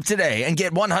sign up today and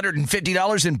get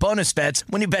 $150 in bonus bets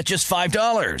when you bet just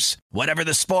 $5. Whatever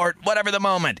the sport, whatever the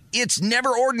moment, it's never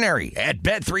ordinary at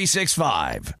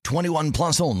Bet365. 21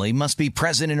 plus only. Must be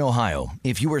present in Ohio.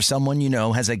 If you or someone you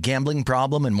know has a gambling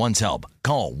problem and wants help,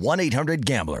 call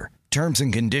 1-800-GAMBLER. Terms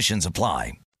and conditions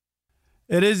apply.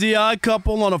 It is the Odd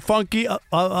Couple on a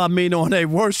on a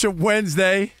Worship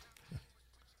Wednesday.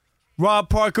 Rob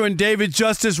Parker and David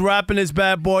Justice wrapping his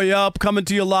bad boy up, coming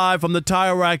to you live from the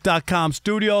TireRack.com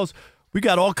studios. We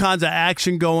got all kinds of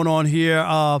action going on here.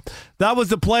 That was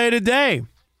the play of the day.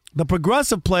 The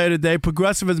Progressive play of the day.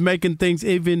 Progressive is making things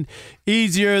even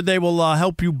easier. They will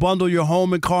help you bundle your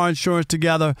home and car insurance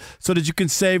together so that you can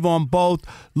save on both.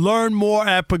 Learn more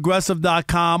at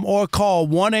Progressive.com or call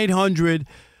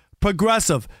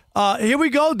 1-800-PROGRESSIVE. Here we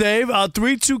go, Dave.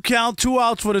 3-2 count, 2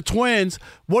 outs for the Twins.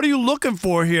 What are you looking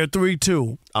for here,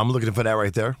 3-2? I'm looking for that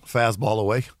right there. Fastball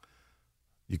away.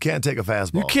 You can't take a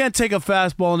fastball. You can't take a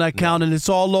fastball in that count, and it's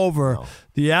all over. No.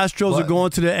 The Astros are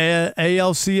going to the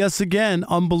ALCS again.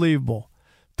 Unbelievable.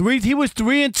 He was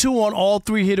 3-2 on all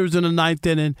 3 hitters in the 9th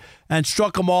inning and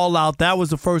struck them all out. That was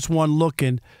the first one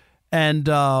looking. And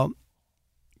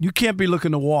you can't be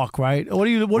looking to walk, right? What are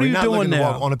you doing there?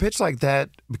 On a pitch like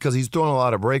that, because he's throwing a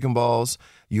lot of breaking balls,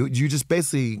 you just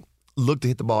basically look to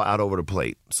hit the ball out over the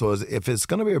plate. So if it's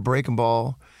going to be a breaking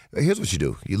ball, here's what you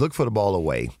do. You look for the ball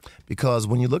away, because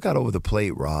when you look out over the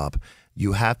plate, Rob,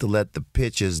 you have to let the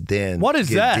pitches then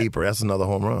get deeper. That's another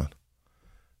home run.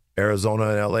 Arizona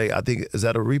and L.A., I think, is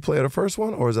that a replay of the first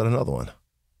one, or is that another one?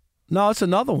 No, it's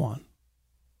another one.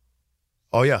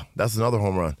 Oh, yeah, that's another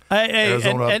home run. Hey,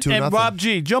 Arizona up 2-0. And Rob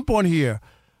G, jump on here.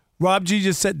 Rob G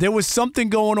just said there was something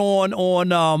going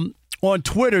on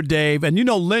Twitter, Dave, and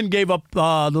Lynn gave up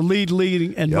the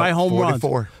leading and right home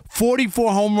 44. runs.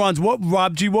 44 home runs. What,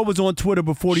 Rob G, what was on Twitter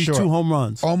before these 2 home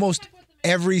runs? Almost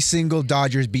every single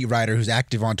Dodgers beat writer who's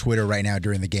active on Twitter right now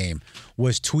during the game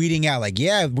was tweeting out like,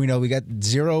 we got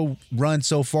 0 runs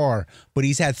so far, but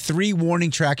he's had 3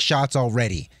 warning track shots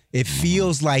already. It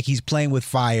feels like he's playing with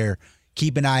fire.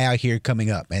 Keep an eye out here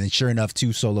coming up. And sure enough,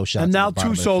 2 solo shots. And now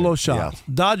 2 solo shots.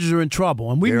 Yeah. Dodgers are in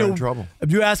trouble. And we knew in trouble.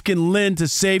 If you're asking Lynn to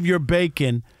save your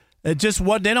bacon, they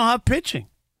don't have pitching.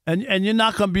 And you're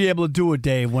not going to be able to do it,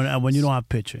 Dave, when you don't have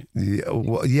pitching.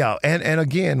 Yeah, and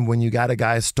again, when you got a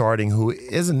guy starting who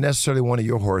isn't necessarily one of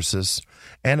your horses,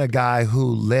 and a guy who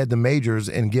led the majors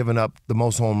and given up the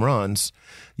most home runs,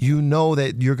 you know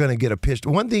that you're going to get a pitch.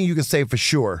 One thing you can say for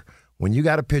sure, when you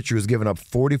got a pitcher who's given up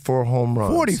 44 home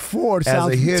runs, 44 as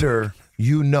a hitter,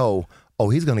 he's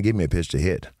going to give me a pitch to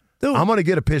hit. Dude, I'm going to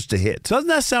get a pitch to hit. Doesn't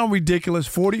that sound ridiculous?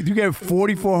 You gave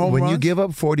 44 home runs? When you give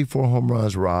up 44 home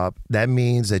runs, Rob, that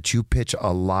means that you pitch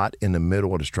a lot in the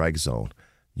middle of the strike zone.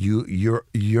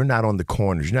 You're not on the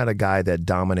corners. You're not a guy that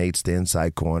dominates the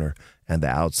inside corner and the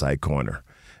outside corner.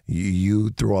 You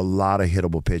throw a lot of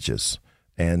hittable pitches,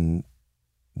 and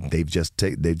they've just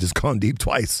gone deep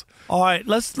twice. All right,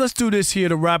 let's do this here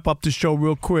to wrap up the show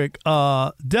real quick.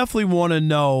 Definitely want to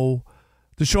know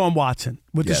Deshaun Watson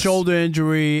with the shoulder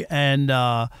injury, and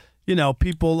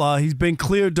people. He's been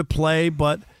cleared to play,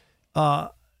 but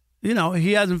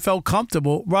he hasn't felt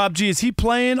comfortable. Rob G, is he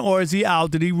playing or is he out?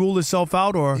 Did he rule himself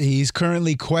out, or he's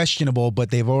currently questionable?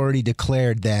 But they've already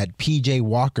declared that P.J.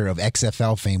 Walker of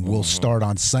XFL fame will start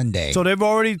on Sunday. So they've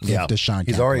already Deshaun.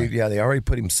 They already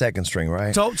put him second string,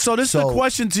 right? So the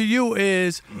question to you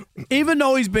is, even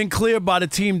though he's been cleared by the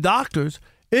team doctors,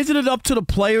 isn't it up to the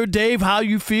player, Dave, how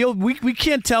you feel? We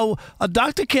can't tell. A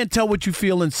doctor can't tell what you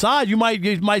feel inside. You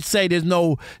might say there's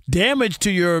no damage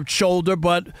to your shoulder,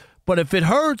 but if it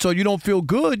hurts or you don't feel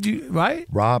good, right?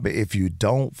 Rob, if you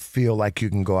don't feel like you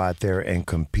can go out there and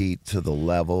compete to the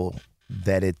level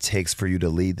that it takes for you to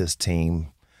lead this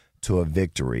team to a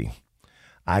victory,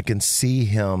 I can see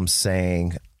him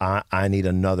saying, I need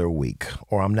another week,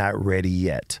 or I'm not ready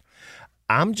yet.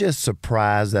 I'm just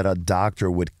surprised that a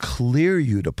doctor would clear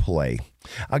you to play.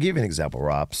 I'll give you an example,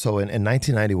 Rob. So in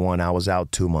 1991, I was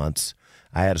out 2 months.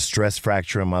 I had a stress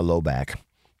fracture in my low back.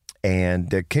 And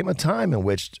there came a time in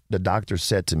which the doctor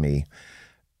said to me,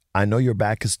 I know your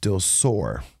back is still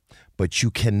sore, but you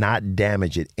cannot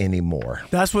damage it anymore.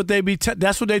 That's what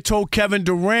that's what they told Kevin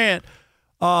Durant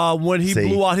when he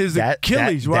blew out his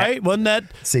Achilles, right? Wasn't that?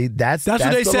 See, that's what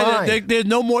they said. Line. There's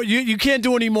no more. You can't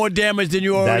do any more damage than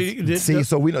you already did.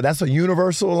 So we know that's a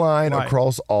universal line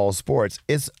across all sports.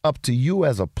 It's up to you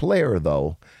as a player,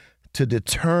 though, to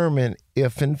determine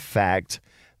if, in fact,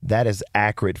 that is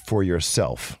accurate for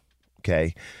yourself.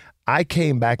 Okay, I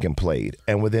came back and played,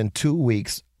 and within 2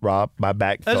 weeks, Rob, my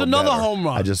back felt There's another better. home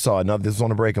run. I just saw another. This is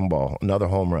on a breaking ball. Another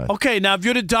home run. Okay, now if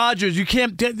you're the Dodgers, you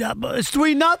can't. It's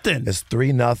 3-0. It's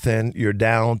 3-0. You're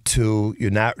down 2.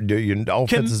 Your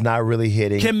offense is not really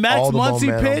hitting. Can Max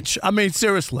Muncy pitch? I mean,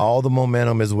 seriously. All the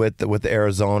momentum is with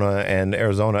Arizona, and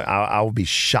Arizona. I will be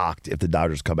shocked if the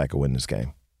Dodgers come back and win this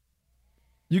game.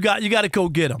 You got to go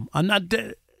get him. I'm not.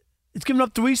 It's giving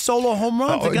up 3 solo home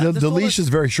runs. The leash is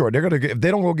very short. They're gonna if they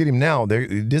don't go get him now,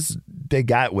 this they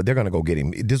got what they're going to go get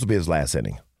him. This will be his last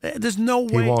inning. There's no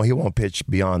way. He won't pitch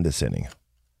beyond this inning.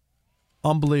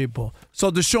 Unbelievable.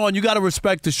 So, Deshaun, you got to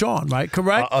respect Deshaun, right?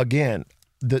 Correct? Again,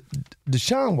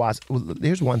 Deshaun Watson,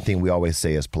 here's one thing we always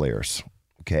say as players,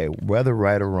 okay? Whether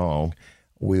right or wrong,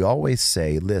 we always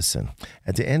say, listen,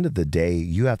 at the end of the day,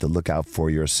 you have to look out for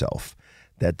yourself.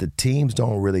 That the teams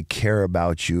don't really care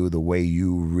about you the way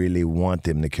you really want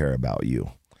them to care about you.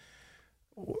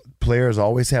 Players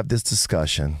always have this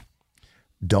discussion.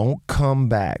 Don't come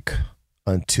back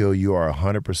until you are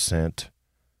 100%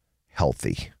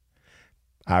 healthy.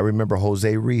 I remember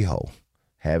Jose Rijo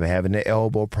having the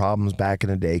elbow problems back in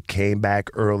the day, came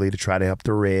back early to try to help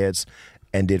the Reds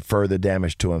and did further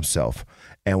damage to himself.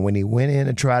 And when he went in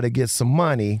and tried to get some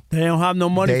money, they don't have no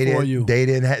money for you. They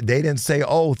didn't say,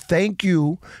 "Oh, thank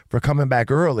you for coming back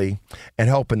early and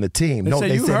helping the team." They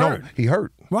said no, he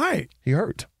hurt. Right. He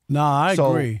hurt. No, I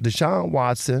agree. Deshaun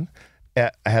Watson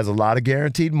has a lot of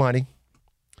guaranteed money.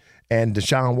 And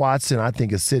Deshaun Watson, I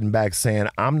think, is sitting back saying,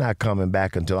 I'm not coming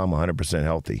back until I'm 100%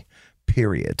 healthy,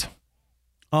 period.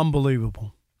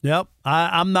 Unbelievable. Yep.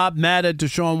 I'm not mad at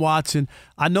Deshaun Watson.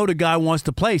 I know the guy wants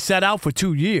to play. Sat out for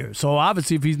 2 years. So,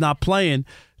 obviously, if he's not playing,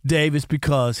 Dave, it's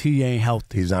because he ain't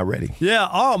healthy. He's not ready. Yeah.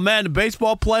 Oh, man, the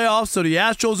baseball playoffs. So, the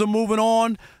Astros are moving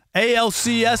on.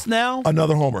 ALCS now.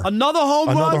 Another homer. Another home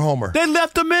run? Another homer. They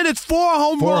left him in. It's four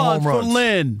home runs for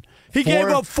Lynn. He gave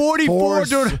up 44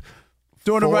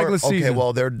 during the regular season. Okay,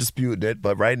 well, they're disputing it,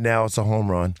 but right now it's a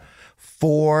home run.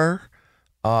 4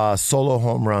 solo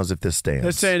home runs if this stands.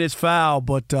 They're saying it's foul,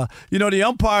 but, the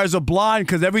umpires are blind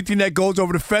because everything that goes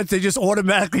over the fence, they just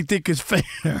automatically think is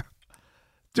fair.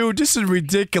 Dude, this is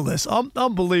ridiculous.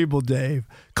 Unbelievable, Dave.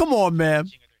 Come on, man.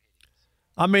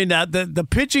 I mean, the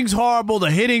pitching's horrible,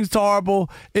 the hitting's horrible.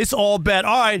 It's all bad.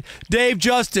 All right, Dave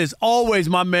Justice, always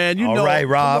my man. All right,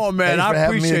 Rob. Come on, man. Thanks for I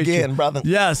appreciate having me again, you, brother.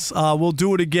 Yes, we'll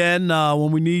do it again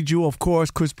when we need you. Of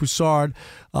course, Chris Broussard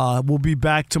will be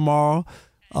back tomorrow.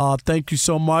 Thank you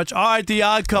so much. All right, The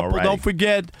Odd Couple. Don't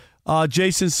forget,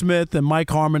 Jason Smith and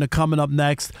Mike Harmon are coming up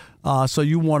next. So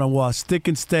you want to stick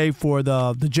and stay for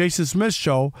the Jason Smith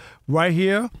Show right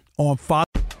here on Fox.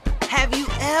 Have you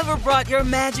ever brought your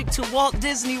magic to Walt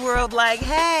Disney World like,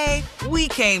 hey, we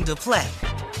came to play?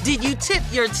 Did you tip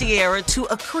your tiara to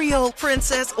a Creole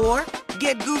princess or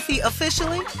get goofy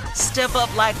officially? Step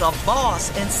up like a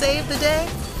boss and save the day?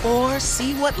 Or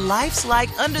see what life's like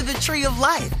under the tree of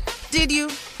life? Did you?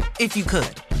 If you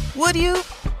could. Would you?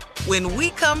 When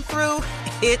we come through,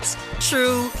 it's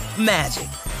true magic.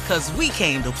 'Cause we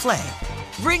came to play.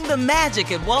 Bring the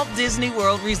magic at Walt Disney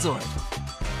World Resort.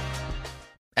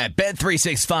 At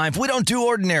Bet365, we don't do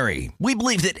ordinary. We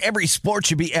believe that every sport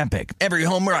should be epic. Every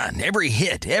home run, every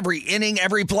hit, every inning,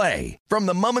 every play. From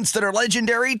the moments that are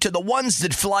legendary to the ones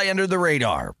that fly under the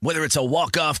radar. Whether it's a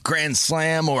walk-off grand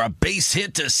slam or a base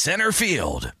hit to center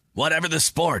field. Whatever the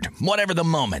sport, whatever the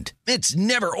moment. It's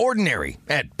never ordinary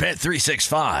at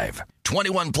Bet365.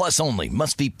 21 plus only.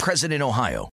 Must be present in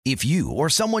Ohio. If you or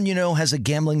someone you know has a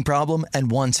gambling problem and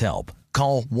wants help,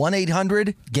 call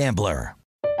 1-800-GAMBLER.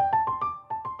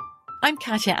 I'm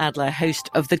Katya Adler, host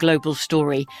of The Global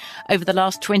Story. Over the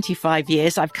last 25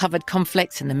 years, I've covered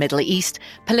conflicts in the Middle East,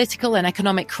 political and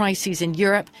economic crises in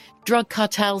Europe, drug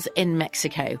cartels in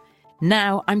Mexico.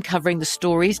 Now I'm covering the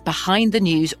stories behind the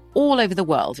news all over the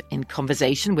world in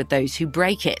conversation with those who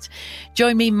break it.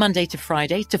 Join me Monday to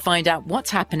Friday to find out what's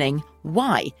happening,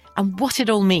 why, and what it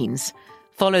all means.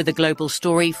 Follow The Global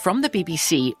Story from the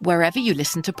BBC wherever you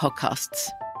listen to podcasts.